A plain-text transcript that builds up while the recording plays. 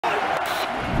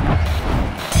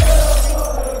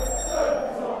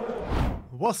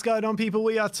What's going on, people?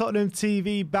 We are Tottenham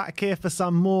TV, back here for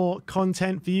some more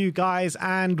content for you guys,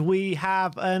 and we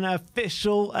have an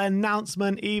official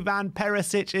announcement. Ivan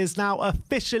Perisic is now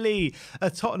officially a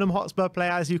Tottenham Hotspur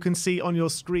player, as you can see on your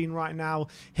screen right now,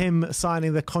 him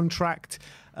signing the contract.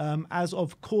 As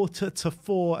of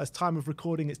 3:45, as time of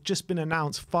recording, it's just been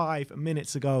announced 5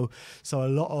 minutes ago. So a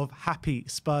lot of happy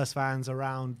Spurs fans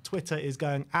around. Twitter is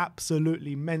going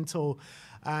absolutely mental.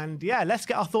 And yeah, let's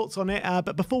get our thoughts on it.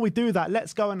 But before we do that,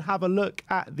 let's go and have a look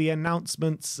at the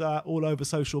announcements all over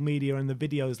social media and the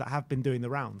videos that have been doing the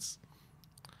rounds.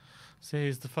 So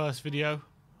here's the first video.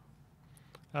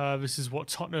 This is what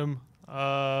Tottenham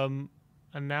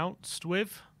announced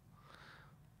with.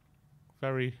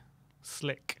 Very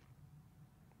slick.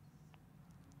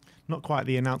 Not quite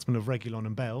the announcement of Reguilon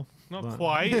and Bale. Not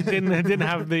quite. It didn't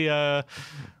have the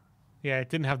it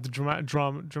didn't have the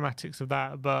dramatics of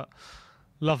that, but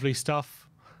lovely stuff.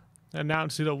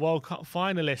 Announced it a World Cup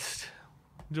finalist.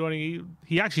 Joining,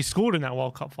 he actually scored in that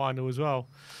World Cup final as well.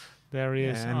 There he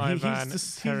is. And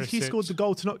he scored the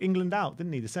goal to knock England out,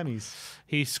 didn't he? The semis.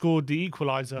 He scored the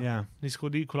equaliser. Yeah. He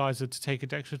scored the equaliser to take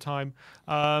it extra time.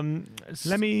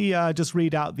 Let me just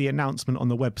read out the announcement on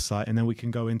the website, and then we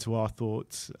can go into our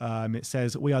thoughts. It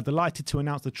says, "We are delighted to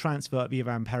announce the transfer of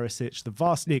Ivan Perisic. The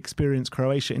vastly experienced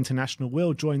Croatia international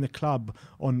will join the club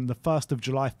on the 1st of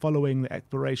July following the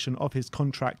expiration of his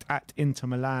contract at Inter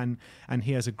Milan, and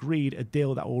he has agreed a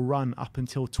deal that will run up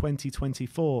until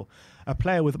 2024. A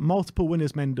player with multiple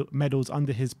winners' medals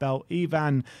under his belt,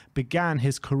 Ivan began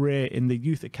his career in the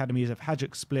youth academies of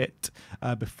Hajduk Split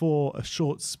before a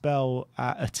short spell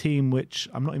at a team which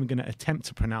I'm not even going to attempt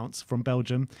to pronounce, from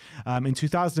Belgium. In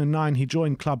 2009, he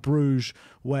joined Club Brugge,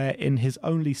 where in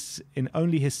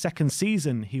only his second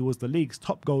season, he was the league's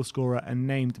top goal scorer and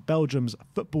named Belgium's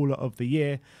Footballer of the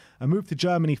Year. A move to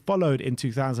Germany followed in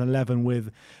 2011, with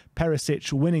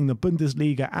Perisic winning the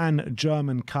Bundesliga and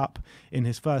German Cup in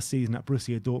his first season at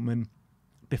Borussia Dortmund,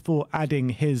 before adding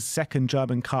his second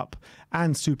German Cup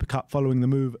and Super Cup following the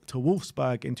move to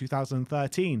Wolfsburg in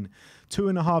 2013.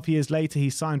 2.5 years later, he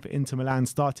signed for Inter Milan,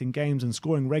 starting games and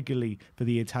scoring regularly for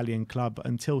the Italian club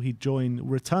until he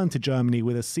returned to Germany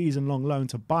with a season-long loan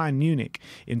to Bayern Munich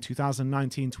in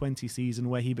 2019-20 season,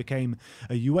 where he became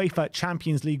a UEFA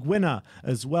Champions League winner,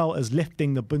 as well as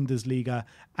lifting the Bundesliga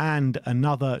and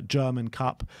another German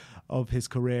Cup of his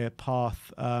career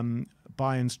path.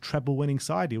 Bayern's treble-winning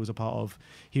side he was a part of.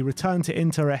 He returned to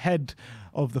Inter ahead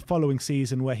of the following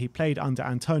season, where he played under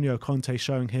Antonio Conte,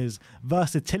 showing his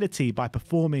versatility by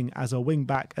performing as a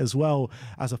wing-back as well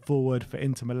as a forward for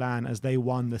Inter Milan as they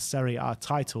won the Serie A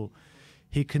title.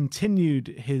 He continued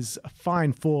his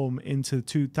fine form into the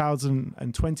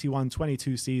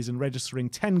 2021-22 season, registering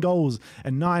 10 goals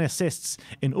and 9 assists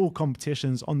in all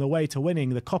competitions on the way to winning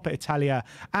the Coppa Italia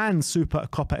and Super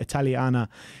Coppa Italiana.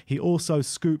 He also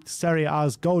scooped Serie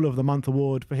A's Goal of the Month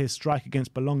award for his strike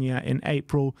against Bologna in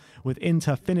April, with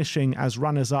Inter finishing as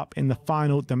runners-up in the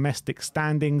final domestic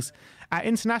standings. At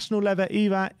international level,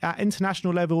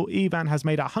 Ivan has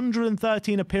made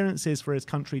 113 appearances for his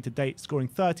country to date, scoring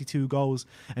 32 goals,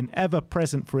 and ever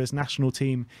present for his national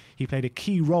team. He played a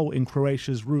key role in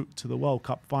Croatia's route to the World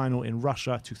Cup final in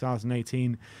Russia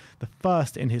 2018, the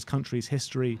first in his country's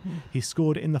history. He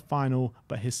scored in the final,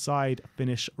 but his side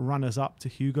finished runners-up to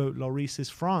Hugo Lloris's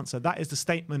France. So that is the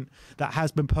statement that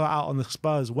has been put out on the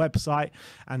Spurs website.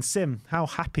 And Sim, how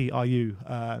happy are you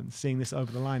seeing this over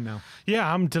the line now?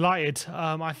 Yeah, I'm delighted.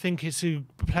 I think it's a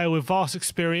player with vast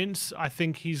experience. I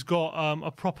think he's got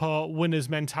a proper winner's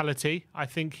mentality. I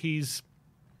think he's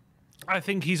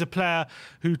a player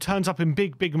who turns up in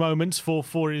big moments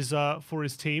for his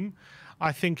team.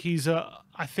 I think he's a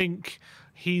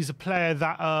player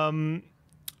that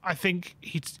I think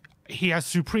he has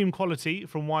supreme quality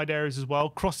from wide areas as well,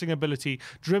 crossing ability,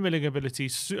 dribbling ability,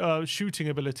 shooting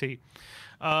ability.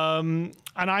 And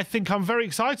I think I'm very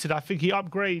excited. I think he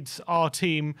upgrades our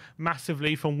team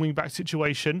massively from wing-back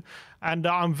situation, and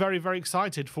I'm very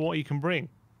excited for what he can bring.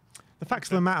 The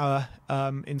facts of the matter,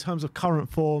 in terms of current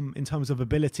form, in terms of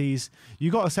abilities,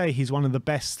 you got to say he's one of the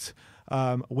best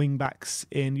wing backs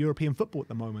in European football at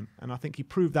the moment, and I think he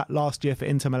proved that last year for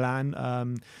Inter Milan.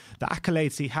 The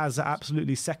accolades he has are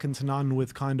absolutely second to none,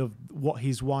 with kind of what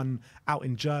he's won out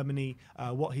in Germany,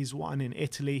 what he's won in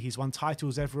Italy. He's won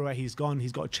titles everywhere he's gone.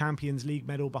 He's got a Champions League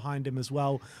medal behind him as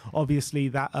well. Obviously,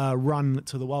 that run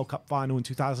to the World Cup final in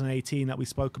 2018 that we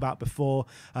spoke about before,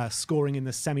 scoring in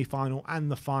the semi-final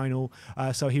and the final.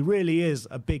 So he really is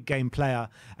a big game player,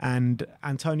 and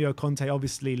Antonio Conte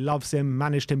obviously loves him,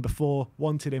 managed him before. door,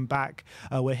 wanted him back.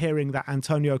 We're hearing that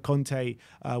Antonio Conte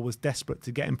was desperate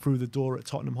to get him through the door at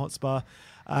Tottenham Hotspur.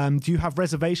 Do you have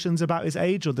reservations about his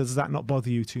age, or does that not bother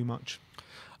you too much?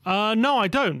 No, I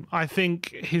don't. I think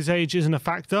his age isn't a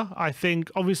factor. I think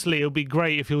obviously it would be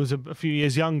great if he was a few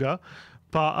years younger,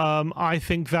 but I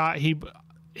think that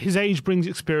his age brings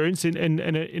experience. In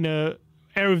a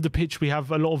area of the pitch we have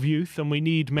a lot of youth, and we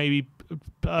need maybe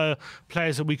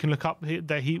players that we can look up,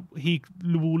 that he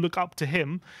will look up to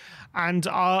him. And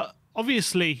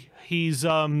obviously he's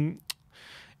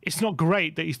it's not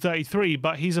great that he's 33,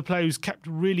 but he's a player who's kept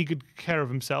really good care of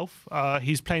himself.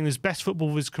 He's playing his best football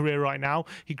of his career right now.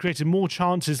 He created more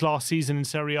chances last season in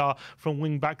Serie A from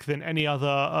wing-back than any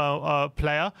other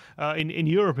player in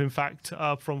Europe, in fact,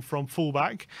 from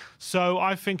full-back. So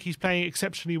I think he's playing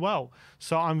exceptionally well.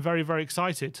 So I'm very, very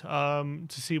excited to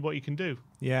see what he can do.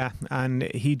 Yeah, and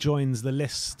he joins the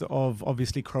list of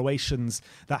obviously Croatians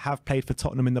that have played for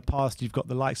Tottenham in the past. You've got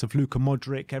the likes of Luka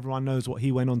Modric. Everyone knows what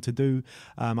he went on to do.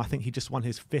 I think he just won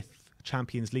his 5th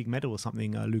Champions League medal or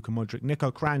something, Luka Modric.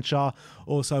 Niko Kranjčar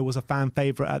also was a fan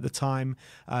favourite at the time.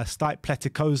 Stipe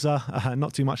Pletikosa,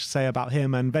 not too much to say about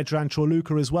him. And Vedran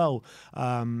Čorluka as well,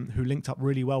 who linked up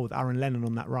really well with Aaron Lennon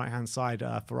on that right-hand side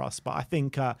for us. But I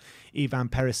think Ivan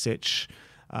Perisic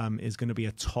is going to be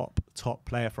a top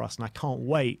player for us, and I can't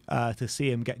wait to see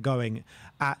him get going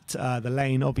at the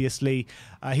Lane. Obviously,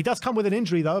 he does come with an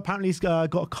injury though. Apparently he's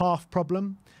got a calf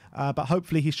problem, but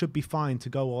hopefully he should be fine to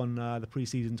go on the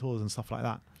pre-season tours and stuff like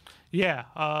that. Yeah,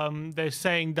 they're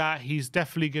saying that he's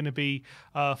definitely going to be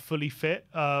fully fit.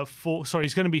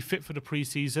 He's going to be fit for the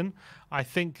pre-season. I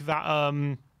think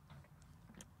that.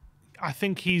 I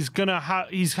think he's gonna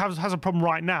has a problem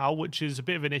right now, which is a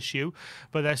bit of an issue.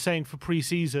 But they're saying for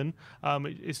pre-season,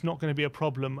 it's not going to be a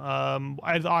problem.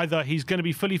 Either he's going to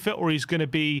be fully fit or he's going to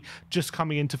be just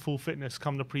coming into full fitness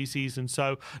come the pre-season.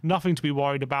 So nothing to be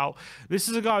worried about. This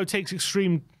is a guy who takes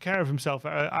extreme care of himself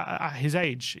at his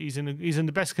age. He's in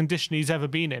the best condition he's ever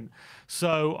been in.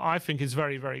 So I think it's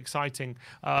very, very exciting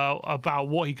about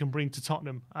what he can bring to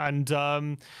Tottenham.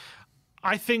 And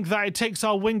I think that it takes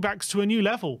our wing-backs to a new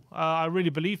level. I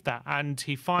really believe that. And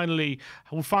we'll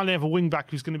finally have a wing-back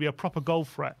who's going to be a proper goal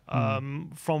threat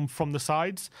from the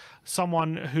sides.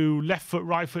 Someone who left foot,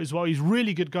 right foot as well. He's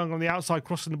really good going on the outside,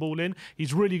 crossing the ball in.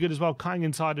 He's really good as well, cutting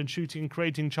inside and shooting and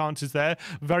creating chances there.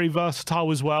 Very versatile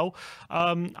as well.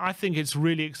 I think it's a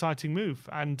really exciting move.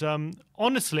 And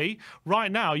honestly,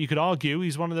 right now, you could argue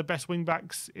he's one of the best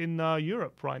wing-backs in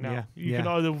Europe right now. You could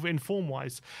argue in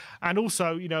form-wise. And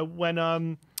also, when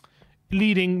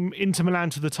leading Inter Milan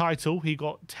to the title, he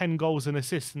got 10 goals and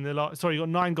assists in he got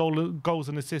 9 goals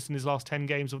and assists in his last 10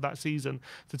 games of that season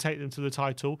to take them to the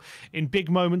title. In big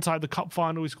moments like the cup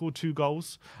final, he scored 2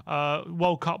 goals.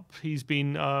 World Cup, he's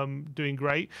been doing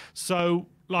great. So,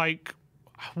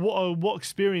 what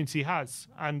experience he has,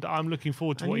 and I'm looking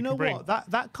forward to what he can bring.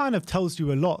 That kind of tells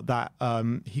you a lot that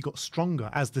he got stronger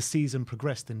as the season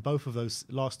progressed in both of those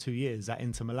last 2 years at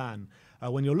Inter Milan.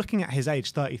 When you're looking at his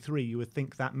age, 33, you would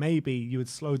think that maybe you would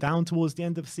slow down towards the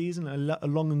end of the season, a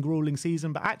long and grueling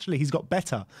season, but actually he's got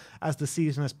better as the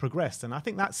season has progressed. And I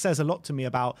think that says a lot to me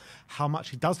about how much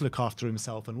he does look after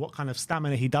himself and what kind of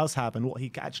stamina he does have and what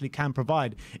he actually can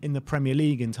provide in the Premier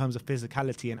League in terms of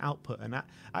physicality and output. And that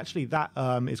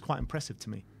is quite impressive to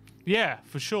me. Yeah,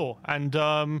 for sure. And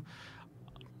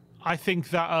I think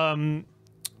that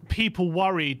people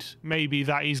worried maybe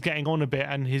that he's getting on a bit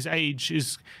and his age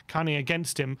is counting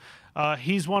against him.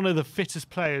 He's one of the fittest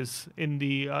players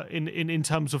in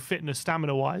terms of fitness,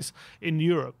 stamina-wise, in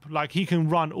Europe. Like, he can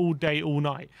run all day, all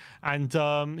night,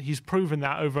 and he's proven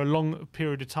that over a long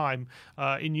period of time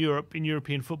in Europe, in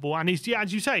European football. And he's,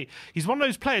 as you say, he's one of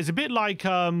those players, a bit like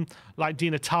Di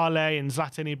Natale and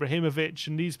Zlatan Ibrahimovic,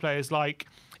 and these players,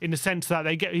 in the sense that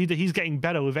he's getting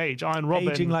better with age. Iron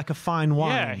Robin, aging like a fine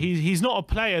wine. Yeah, he's not a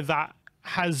player that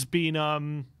has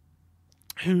been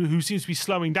who seems to be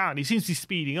slowing down. He seems to be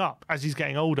speeding up as he's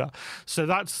getting older. So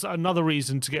that's another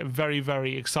reason to get very,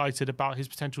 very excited about his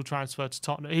potential transfer to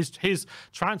Tottenham. His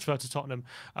transfer to Tottenham,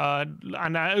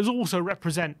 and it also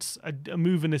represents a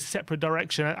move in a separate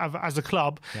direction as a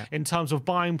club in terms of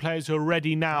buying players who are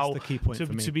ready now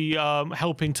to be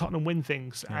helping Tottenham win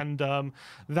things. Yeah. And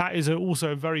that is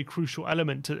also a very crucial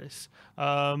element to this.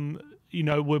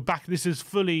 We're back. This is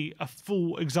a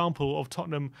full example of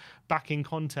Tottenham backing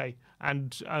Conte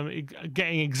and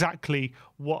getting exactly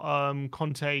what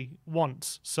Conte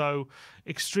wants. So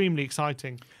extremely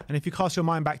exciting. And if you cast your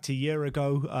mind back to a year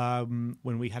ago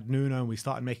when we had Nuno and we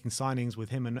started making signings with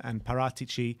him and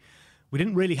Paratici, we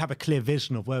didn't really have a clear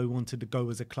vision of where we wanted to go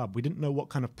as a club. We didn't know what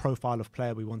kind of profile of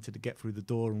player we wanted to get through the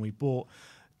door, and we bought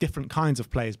different kinds of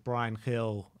players, Bryan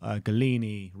Gil,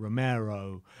 Galini,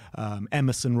 Romero,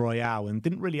 Emerson Royale, and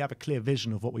didn't really have a clear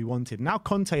vision of what we wanted. Now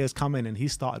Conte has come in and he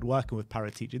started working with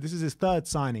Perisic. This is his third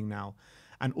signing now.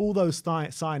 And all those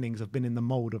signings have been in the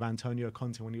mould of Antonio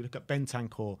Conte. When you look at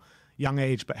Bentancur, young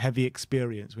age but heavy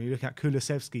experience. When you look at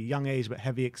Kulusevski, young age but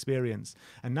heavy experience.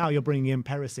 And now you're bringing in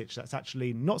Perisic, that's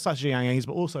actually not such a young age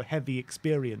but also heavy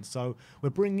experience. So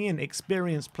we're bringing in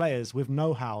experienced players with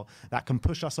know-how that can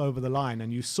push us over the line.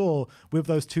 And you saw with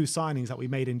those two signings that we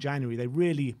made in January, they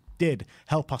really did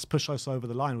help us push us over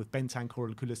the line with Bentancur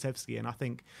and Kulusevski. And I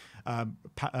think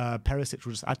Perisic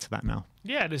will just add to that now.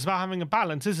 Yeah, it's about having a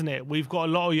balance, isn't it? We've got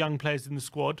a lot of young players in the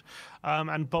squad,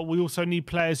 but we also need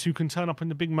players who can turn up in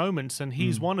the big moments, and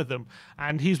he's one of them.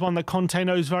 And he's one that Conte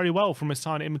knows very well from his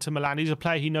time at Inter Milan. He's a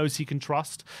player he knows he can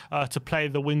trust to play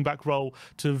the wing-back role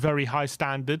to a very high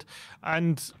standard.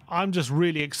 And I'm just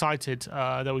really excited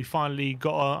that we finally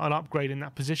got an upgrade in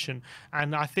that position.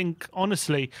 And I think,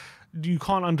 honestly, you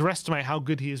can't underestimate how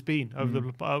good he has been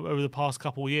over the past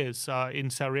couple of years in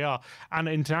Serie A and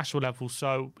at international level.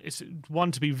 So it's one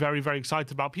to be very, very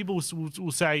excited about. People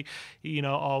will say, you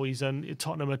know, oh,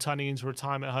 Tottenham are turning into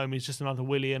retirement home. He's just another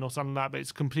Willian or something like that. But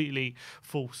it's completely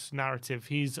false narrative.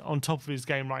 He's on top of his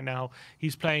game right now.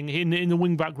 He's playing in the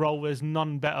wing-back role. There's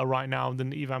none better right now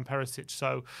than Ivan Perisic.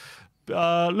 So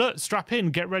look, strap in,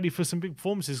 get ready for some big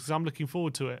performances because I'm looking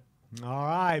forward to it. All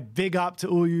right, big up to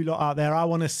all you lot out there. I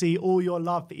want to see all your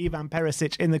love for Ivan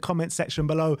Perisic in the comment section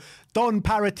below. Don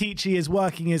Paratici is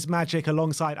working his magic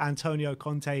alongside Antonio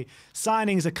Conte.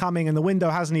 Signings are coming and the window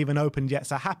hasn't even opened yet,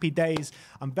 so happy days.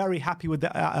 I'm very happy with the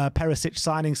Perisic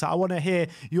signing, so I want to hear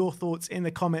your thoughts in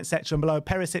the comment section below.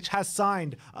 Perisic has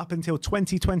signed up until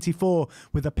 2024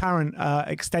 with apparent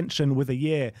extension with a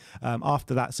year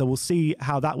after that, so we'll see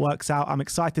how that works out. I'm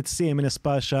excited to see him in a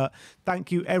Spurs shirt.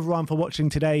 Thank you everyone for watching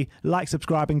today. Like,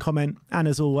 subscribe and comment, and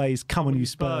as always, come on you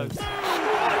Spurs.